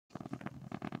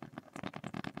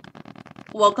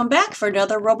Welcome back for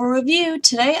another Robo review.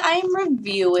 Today I am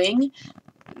reviewing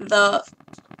the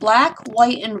black,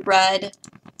 white, and red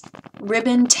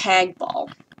ribbon tag ball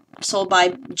sold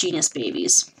by Genius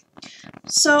Babies.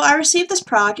 So I received this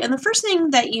product, and the first thing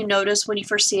that you notice when you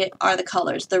first see it are the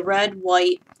colors, the red,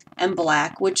 white, and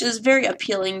black, which is very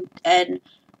appealing and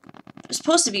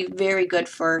supposed to be very good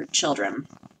for children.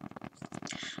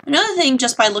 Another thing,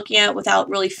 just by looking at it without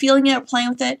really feeling it or playing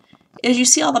with it, is you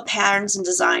see all the patterns and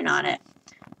design on it.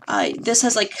 This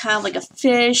has kind of like a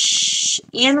fish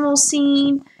animal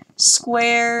scene,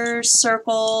 squares,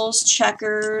 circles,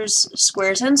 checkers,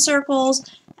 squares and circles,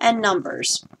 and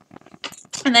numbers.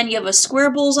 And then you have a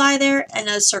square bullseye there and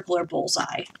a circular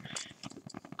bullseye.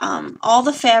 All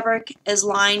the fabric is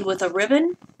lined with a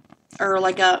ribbon, or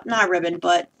not a ribbon,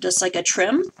 but just like a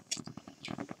trim,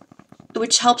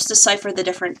 which helps decipher the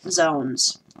different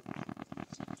zones.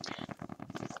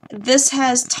 This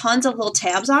has tons of little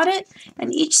tabs on it,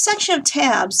 and each section of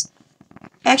tabs,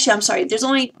 actually, I'm sorry,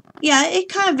 it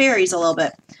kind of varies a little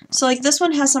bit. So like this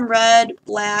one has some red,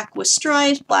 black with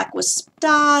stripes, black with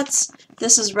dots.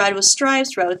 This is red with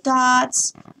stripes, red with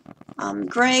dots,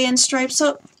 gray and stripes,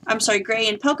 gray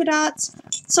and polka dots.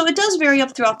 So it does vary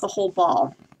up throughout the whole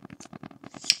ball.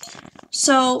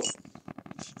 So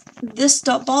this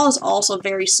ball is also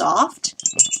very soft.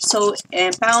 So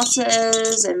it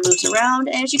bounces and moves around,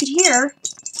 and as you can hear,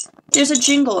 there's a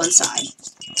jingle inside.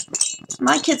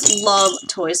 My kids love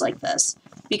toys like this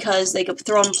because they can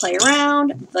throw them and play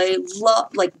around. They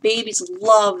love, babies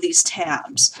love these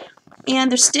tabs. And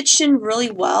they're stitched in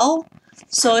really well,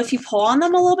 so if you pull on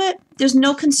them a little bit, there's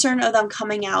no concern of them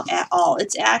coming out at all.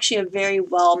 It's actually a very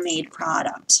well-made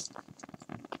product.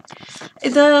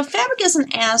 The fabric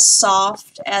isn't as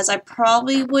soft as I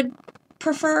probably would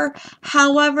prefer.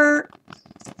 However,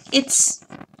 it's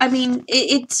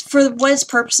for what its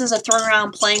purposes of throwing around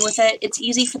and playing with it, it's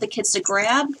easy for the kids to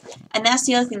grab, and that's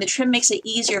the other thing. The trim makes it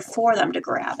easier for them to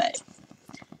grab it.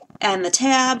 And the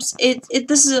tabs,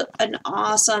 this is an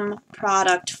awesome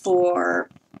product for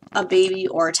a baby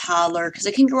or a toddler because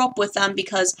it can grow up with them,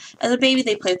 because as a baby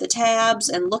they play with the tabs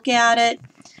and look at it.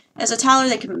 As a toddler,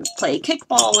 they can play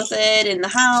kickball with it in the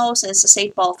house, and it's a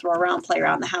safe ball, throw around, play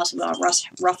around the house, and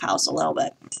rough house a little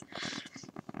bit.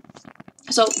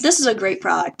 So this is a great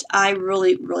product. I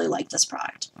really, really like this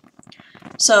product.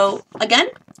 So again,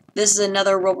 this is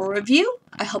another Robo review.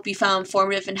 I hope you found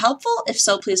informative and helpful. If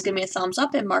so, please give me a thumbs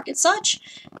up and mark it such,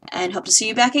 and hope to see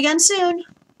you back again soon.